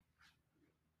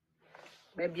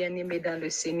Mes bien-aimés dans le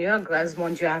Seigneur, grâce mon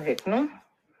Dieu avec nous.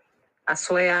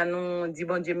 Assoya nous dit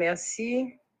bon Dieu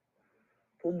merci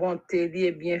pour bonté li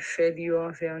et bienfait li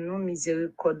envers nous,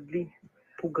 miséricorde li,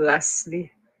 pour grâce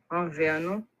li envers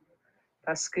nous.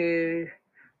 Parce que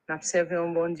nous observons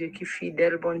un bon Dieu qui est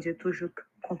fidèle, bon Dieu toujours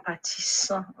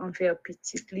compatissant envers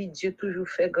petit li, Dieu toujours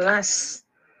fait grâce.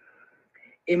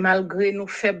 Et malgré nous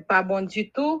faibles pas bon du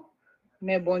tout,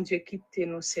 mais bon Dieu quitte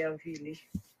nous servir li.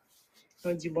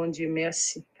 Nous dit bon Dieu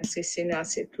merci parce que Seigneur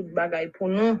c'est toute bagaille pour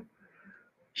nous.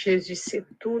 Jésus c'est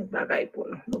toute bagaille pour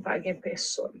nous. Nous pas gain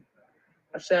personne.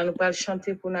 Parce que nous pas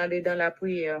chanter pour nous aller dans la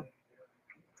prière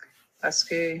parce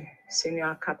que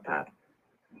Seigneur est capable.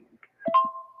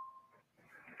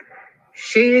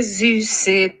 Jésus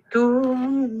c'est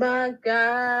toute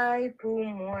bagaille pour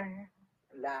moi.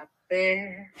 La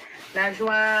paix, la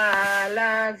joie,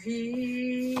 la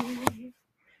vie.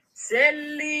 C'est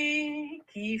lui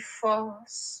qui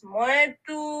force moi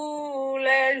tous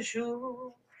les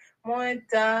jours, moi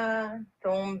t'as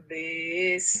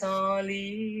tombé sans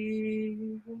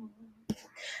lui.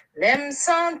 L'aime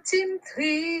sentime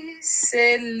triste,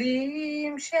 c'est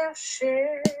lui me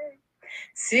chercher.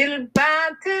 S'il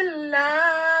battait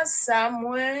là, ça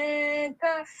moins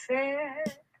t'a fait.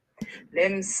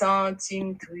 L'aime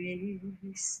sentime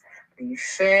triste. Li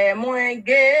fait moins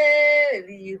gai,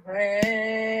 li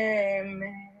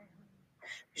remet.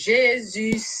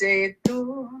 Jésus c'est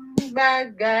tout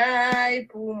bagaille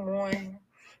pour moi.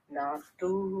 Dans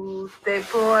toute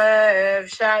épreuve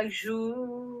chaque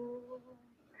jour.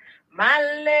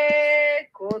 Malé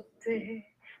côté,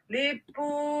 li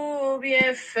pour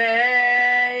bien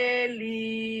faire et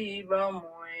li ban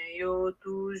moi yo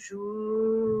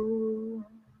toujours.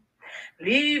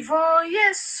 Li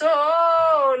voye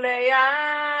soleil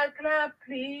ak la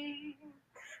pluie,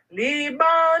 li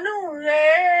ban nou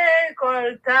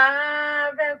récolte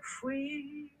avec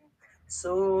fruit,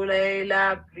 soleil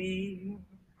la pluie,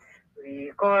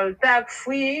 récolte avec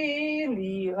fruit,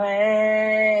 li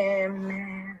remet.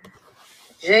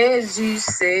 Jésus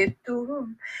c'est tout,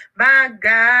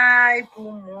 bagaille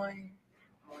pour moi,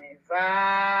 moi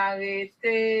va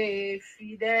rester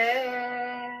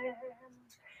fidèle.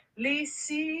 Li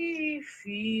si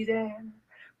fidèle,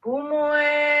 pour moi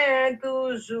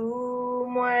toujours,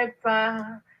 moi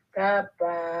pas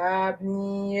capable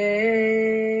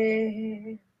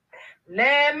nier.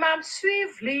 Les m'ap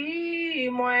suivent li,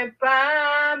 moi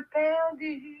pas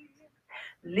perdu.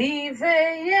 Li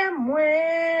veille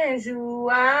moi joue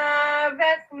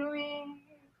avec lui.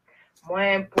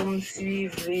 Moi pour me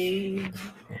suivre li,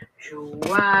 joue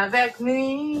avec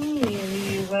lui,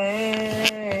 li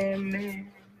remet.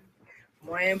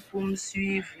 Moi pour me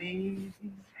suivre,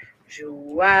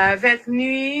 joue avec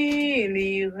nuit,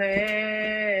 li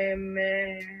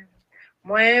remet.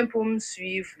 Moi pour me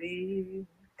suivre,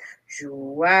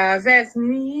 joue avec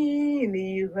nuit,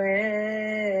 li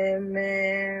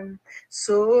remet.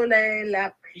 Soleil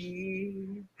la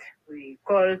pluie,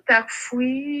 récolte à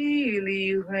fruit,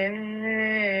 li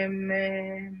remet.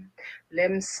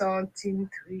 L'aime sentim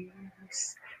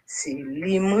triste. C'est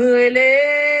l'imrele,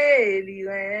 li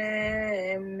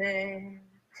remet.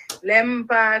 L'aime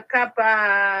pas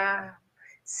capable.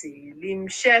 C'est l'im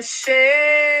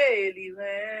chercher, li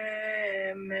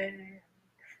remet.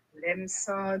 L'aime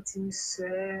sentim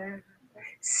seul.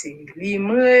 C'est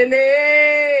l'imrele,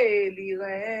 li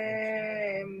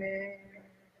remet.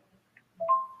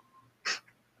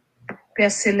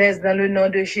 Père Céleste, dans le nom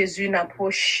de Jésus,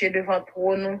 n'approche devant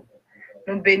toi,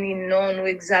 nous bénissons, nous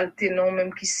exaltons,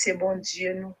 même qui c'est bon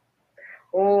Dieu, nous.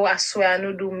 Oh, assois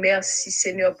nous d'où merci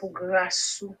Seigneur pour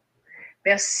grâce.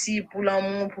 Merci pour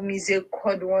l'amour, pour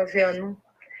miséricorde envers nous.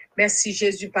 Merci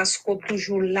Jésus parce qu'on est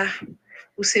toujours là.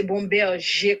 Ou c'est bon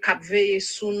berger qui a veillé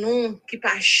sur nous, qui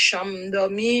pas chambre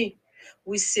dormir.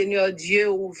 Oui Seigneur Dieu,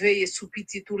 ou veille sous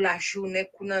petit toute la journée,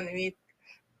 coup la nuit.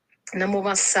 Dans le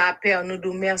moment ça, Père, nous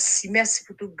nous merci. Merci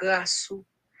pour toute grâce.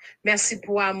 Merci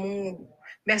pour amour.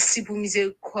 Merci pour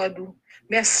miséricorde.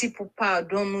 Merci pour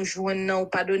pardon nous joignant,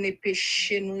 pardonner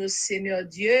péché nous, Seigneur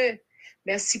Dieu.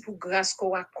 Merci pour grâce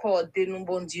qu'on accorde nous,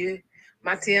 bon Dieu.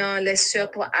 Maintenant, les sœurs,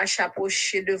 toi,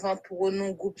 approcher devant pour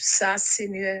nous, groupe ça,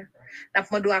 Seigneur.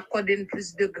 Nous devons accorder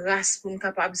plus de grâce pour nous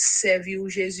capables de servir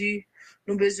Jésus.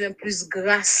 Nous avons besoin plus de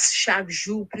grâce chaque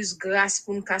jour, plus de grâce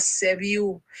pour nous servir.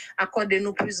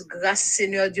 Accordez-nous plus de grâce,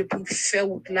 Seigneur Dieu, pour nous faire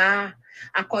route là.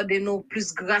 Accordez-nous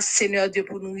plus de grâce, Seigneur Dieu,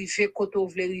 pour nous arriver côté où vous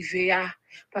voulez arriver.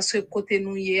 Parce que côté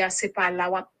nous y est, c'est pas là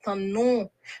où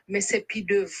attendons, mais c'est plus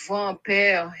devant,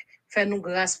 Père. Fais-nous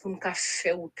grâce pour nous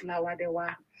faire route là.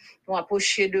 Nous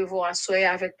approcher devant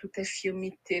assoya avec toute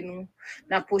infirmité nous.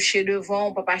 Nous approcher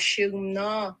devant papa chéri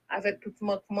non avec tout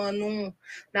manquement nous. Nous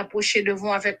approcher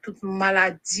devant avec toute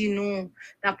maladie nous. Nous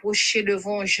approcher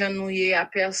devant genouiller à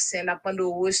personne afin de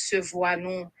recevoir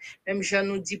nous. Même Jean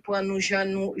nous dit pour nous Jean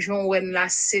la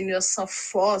Seigneur sans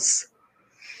force.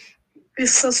 Et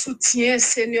sans soutien,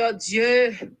 Seigneur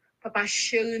Dieu, papa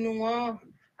chéri nous,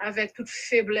 avec toute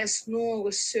faiblesse nous,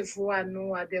 recevoir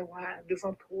nous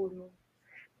devant toi nous.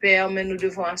 Père, mais nous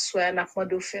devons asseoir, nous avons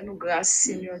de faire nous grâce,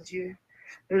 Seigneur Dieu.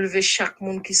 Nous lever chaque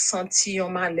monde qui sentit un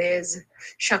malaise,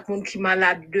 chaque monde qui est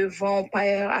malade devant,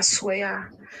 Père, asseoir.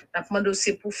 Nous avons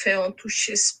de pour faire un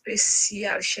toucher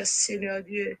spécial, cher Seigneur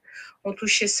Dieu. Un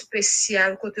toucher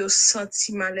spécial côté au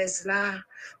senti malaise là.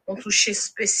 Un toucher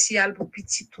spécial pour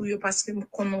petit tout, parce que nous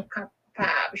sommes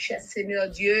capables, cher Seigneur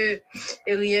Dieu.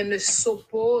 Et rien ne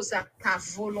s'oppose à ta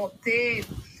volonté.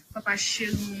 Papa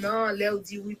chéri, non, là où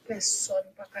dit oui, personne,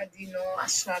 papa dit non, à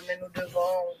soi, mais nous devons.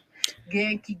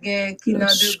 Gain qui dans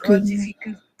de grandes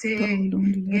difficultés.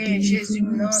 Gain Jésus,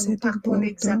 non, nous pas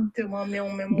connaître exactement, mais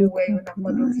on même ouais, on n'a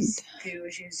pas de visiter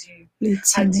Jésus.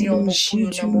 A dit on mot pour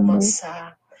dans moment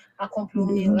ça. Accomplir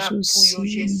un miracle pour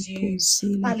Jésus.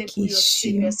 Parlez pour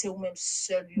Seigneur, c'est vous-même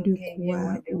seul, de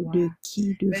quoi ou de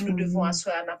qui mais nous devons devons-nous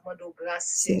asseoir la main de grâce,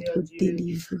 Seigneur être Dieu.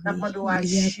 délivrés. La main de Il y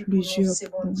a agir pour nous, plusieurs c'est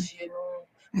bon points Dieu,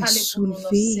 nous. à Parlez pour nous,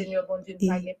 soulever Seigneur, bon Dieu, nous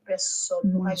pas et personne,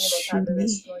 nous pas notre mentionner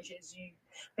adresse, non, Jésus.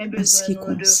 Mais en besoin ce qui nous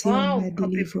concerne devons la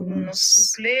camper pour nous, nous délivrance.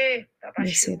 souffler. Papa Mais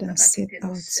chéri, c'est dans nous pas cet quitter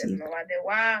nous seuls, article, non,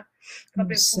 adewa.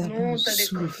 Camper nous pour allons nous, t'as des cris,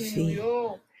 soulever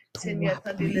yo. Seigneur, trois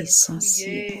t'as points des crier.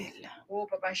 essentiels. Oh,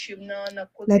 Papa chéri, non, La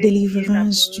côté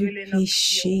délivrance du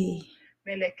péché.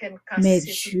 mais les cannes Mais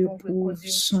cassées, Dieu tout le monde prouve veut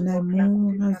son conduire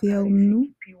amour envers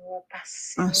nous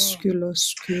en nous. ce que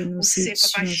lorsque nous Ou c'est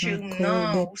papa étions chéri, encore des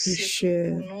non, ou c'est tout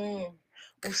pécheurs, pour nous. Ou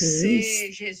Christ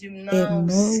c'est Jésus, est non, ou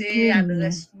mort c'est pour nous.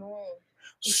 adresse nous.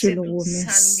 Ou c'est Selon tout Romains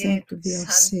sang, 5, tout verset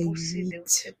sang possédé, ou 8.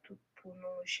 c'est tout pour nous,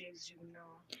 Jésus, non.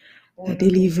 Oh, La nous nous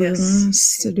délivrance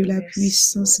merci, de la merci,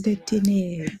 puissance des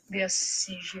ténèbres.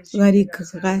 merci, Jésus. Rendez de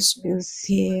Nazareth. grâce au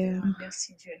Merci, Père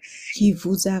merci, Dieu qui infini.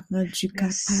 vous a rendu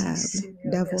Merci, capable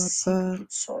Seigneur, d'avoir merci pour part tout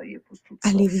ça et pour tout à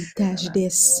ça fait dans l'héritage la des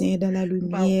vie. saints dans la Nous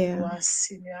parlons lumière, gloire,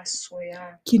 Seigneur,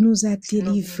 soya. qui nous a Si nous venons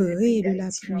de délivrés pays de la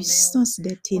d'Haïti, non, mais puissance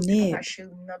des côté papa ténèbres chéri,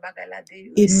 nous bagalade,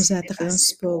 et nous a essayer de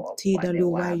passer pour transportés dans le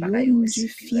roi, bagaille, royaume du aussi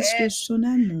Fils de pirate. son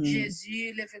amour,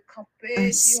 Jésus, levez camper, à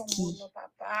dis ce au qui monde,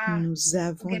 papa. nous Ou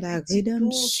avons gen la petit tout qui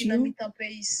n'a rédemption mis dans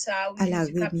pays ça, ou à la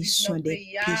Jésus qui a vivre rémission dans des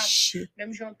pays. péchés,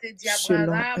 Même j'en te dis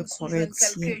selon 1 Abraham, sous jeune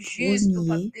Corinthiens quelques justes, ou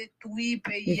pas 1er, détruire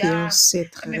pays. versets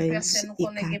Mais 13 personne nous et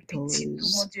connaît gen petit tout, mon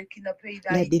 14. Dieu, qui n'a pays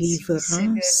La d'Haïti, oui, Seigneur. Nous délivrance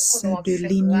connaissons de faire grâce, ou à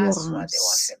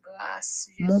l'ignorance. faire grâce,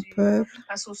 Mon Jésus. peuple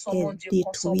Parce que son est mon Dieu,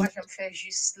 qu'on s'en va, détruit j'aime faire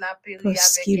juste là, périr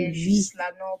parce avec qu'il un lui juste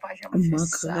là, non, pas jamais faire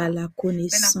manquera ça. la Mais n'a pas de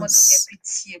connaissance.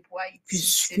 pitié pour Haïti,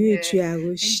 Puisque Seigneur. tu as Il dit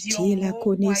rejeté la mot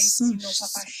pour Haïti, non, connaissance,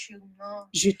 papa chéri, non.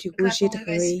 je te Éclate ton réveil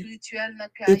rejetterai spirituel dans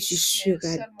le et tu haïtien, seras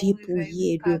seulement réveil,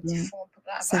 dépouillé de car tu mon font travail.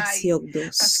 Parce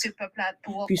sacerdoce. que le peuple a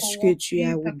trop Puisque tu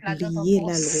as corrompu, le peuple a dans oublié ton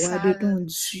la loi de ton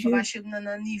sale. Dieu, Papa chéri, non,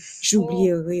 non, niveau,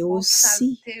 j'oublierai au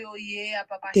aussi saleté,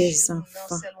 papa tes chéri, non,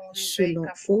 enfants, selon réveil, selon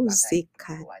qu'a font Osée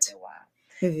bagaille pour 4,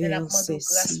 mais la demande de verset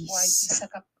grâce pour Haïti, 6. ça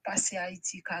a passé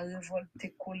Haïti, qui a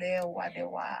révolté, colère,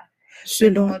 ouadewa. Mais nous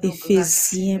Selon demandons grâce,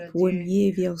 Éphésiens Seigneur Dieu. 1er,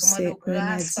 Nous demandons verset 1 à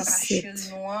grâce, papa chéri,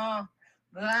 17. nous.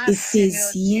 Grâce,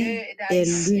 Seigneur Dieu, Éphésiens et est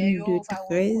d'Haïtien, l'une de va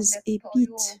 13 reconnaître,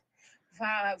 épîtres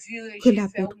va que diriger vers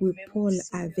l'apôtre vous-même, Paul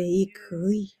Seigneur avait Dieu.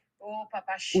 écrit Oh,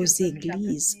 papa aux chéri, même j'appelle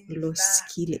églises Ninive là.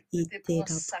 lorsqu'il Je te était prends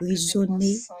ça, que te prends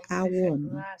emprisonné ensemble, à te fais Rome.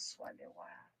 grâce, ouadewa.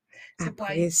 C'est pour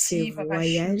Après ses Haïti, papa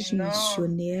chéri, voyages non.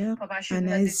 missionnaires Papa chéri, en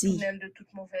non, Asie détournel de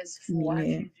toute mauvaise foi, mineure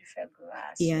Jésus, fait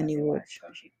grâce, et en ouadewa, Europe.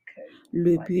 changer cœur,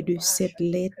 Le but de ouadewa, cette changer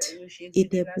lettre cœur, Jésus de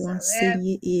était pour Nazareth.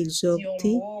 enseigner et Dis un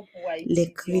exhorter mot pour Haïti, les dis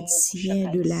un mot pour chaque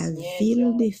chrétiens de la Haïtien, dis ville un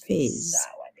mot pour d'Éphèse ça,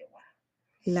 ouadewa.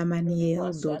 la Que nous devons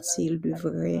manière dont asseoir ils dans la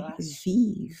devraient grâce,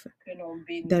 vivre que nous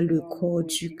bénissons, dans que le nous corps louons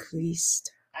du Jésus.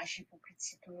 Christ. Agis pour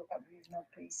petit tout, nous pas vivre dans le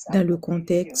pays, ça, Dans le pour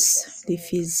péché, cher contexte Seigneur,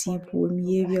 d'Éphésiens défends-nous, nous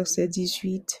 1er, garder, verset nous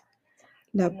 18,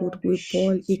 au nom l'apôtre de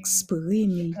Paul Jésus,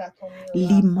 exprime éclate ton miracle,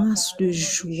 l'immense papa, de au nom de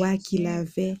joie qu'il Jésus.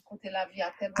 avait Côté la vie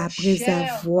a tellement après cher,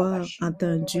 papa avoir chéri, nous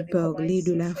entendu demandons comment parler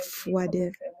de ici la fait vivre, foi comment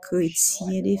des faire manger, chrétiens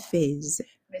ouadewa. d'Éphèse.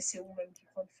 Mais c'est vous-même qui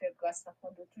compte faire grâce à quand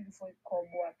tout il faut comme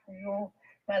moi pour nous.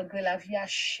 Malgré la vie à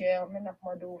cher, mais nous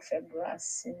demandons de faire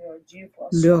grâce, Seigneur Dieu, pour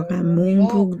Leur soin amour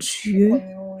pour Dieu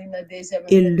nous in a désert,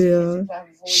 et même dit leur Jésus va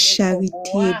voyer charité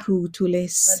comme pour tous les dans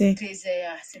saints. le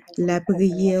désert, c'est pour La vous comme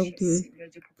prière chez de Seigneur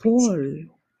Dieu pour petit Paul,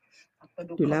 tout. Après de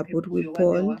de camper l'apôtre pour eux,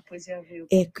 Paul, préserver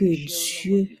est que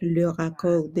protéger au nom Dieu de leur Jésus.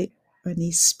 accorde un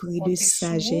esprit de Comptez sur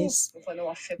vous. sagesse, Nous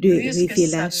voulons faire de plus que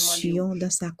ça, nous révélation dans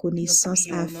sa Nous connaissance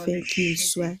prions au nom de afin qu'ils Jésus.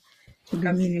 soient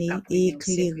Qu'a vive, qu'a illuminés et prié au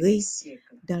siècle des éclairés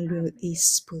siècles. dans leur Amen.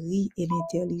 esprit et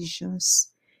l'intelligence,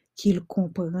 qu'ils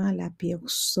comprennent la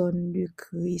personne de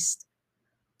Christ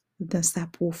dans sa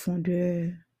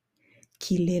profondeur,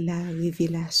 qu'il est la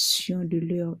révélation de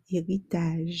leur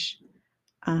héritage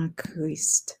en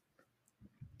Christ.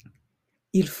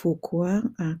 Il faut croire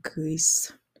en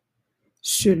Christ.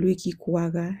 Celui qui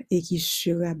croira et qui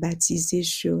sera baptisé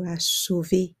sera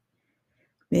sauvé,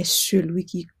 mais celui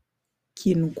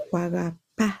qui ne croira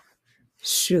pas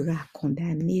sera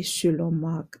condamné selon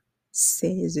Marc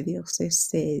 16, verset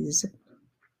 16.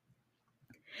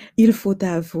 Il faut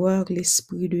avoir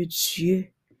l'Esprit de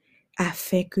Dieu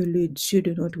afin que le Dieu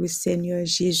de notre Seigneur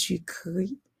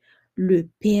Jésus-Christ, le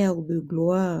Père de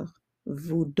gloire,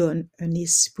 vous donne un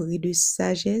esprit de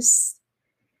sagesse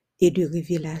et de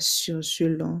révélation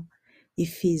selon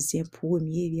Éphésiens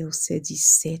 1er, verset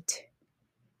 17.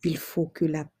 Il faut que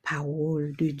la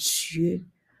parole de Dieu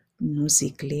nous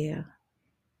éclaire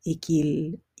et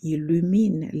qu'il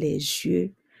illumine les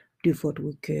yeux de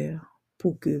votre cœur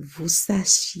pour que vous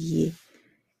sachiez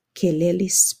quelle est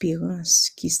l'espérance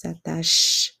qui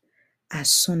s'attache à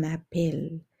son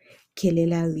appel, quelle est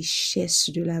la richesse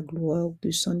de la gloire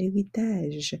de son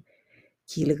héritage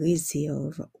qu'il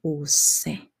réserve aux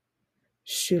saints,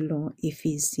 selon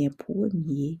Éphésiens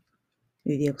 1er,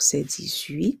 verset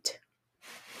 18.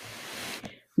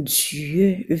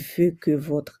 Dieu veut que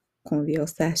votre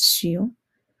conversation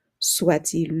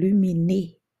soit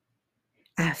illuminée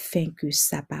afin que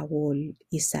sa parole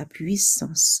et sa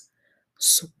puissance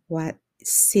soient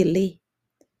scellées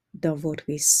dans votre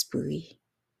esprit.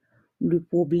 Le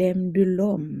problème de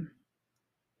l'homme,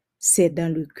 c'est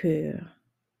dans le cœur.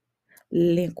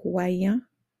 L'incroyant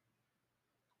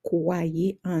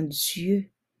croyez en Dieu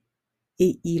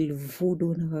et il vous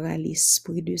donnera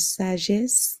l'esprit de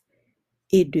sagesse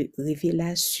et de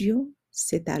révélation.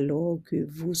 C'est alors que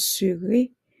vous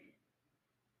serez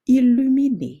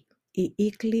illuminé et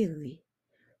éclairé.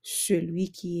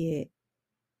 Celui qui est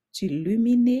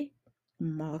illuminé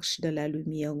marche dans la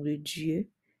lumière de Dieu.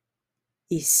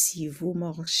 Et si vous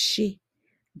marchez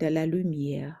dans la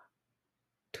lumière,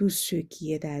 tout ce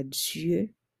qui est à Dieu,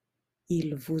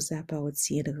 il vous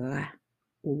appartiendra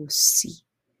aussi.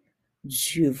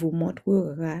 Dieu vous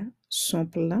montrera son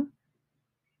plan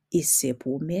et ses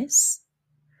promesses.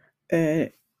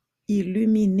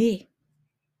 Illuminé,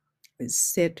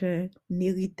 c'est un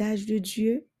héritage de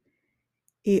Dieu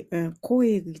et un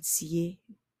co-héritier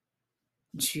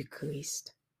du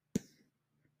Christ.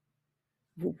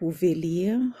 Vous pouvez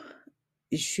lire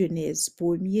Genèse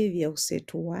 1er, verset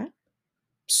 3,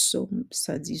 Psaume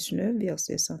 119,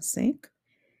 verset 105,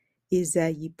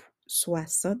 Ésaïe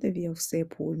 60, verset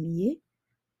 1er,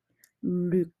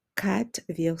 Luc 4,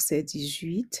 verset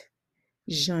 18,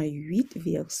 Jean 8,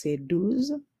 verset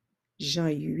 12, Jean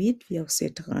 8, verset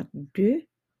 32,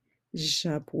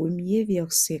 Jean 1er,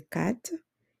 verset 4,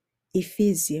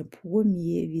 Éphésiens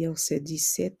 1er, verset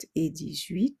 17 et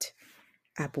 18,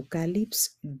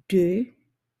 Apocalypse 2,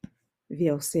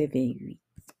 verset 28.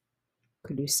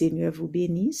 Que le Seigneur vous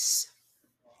bénisse.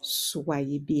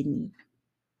 Soyez bénis.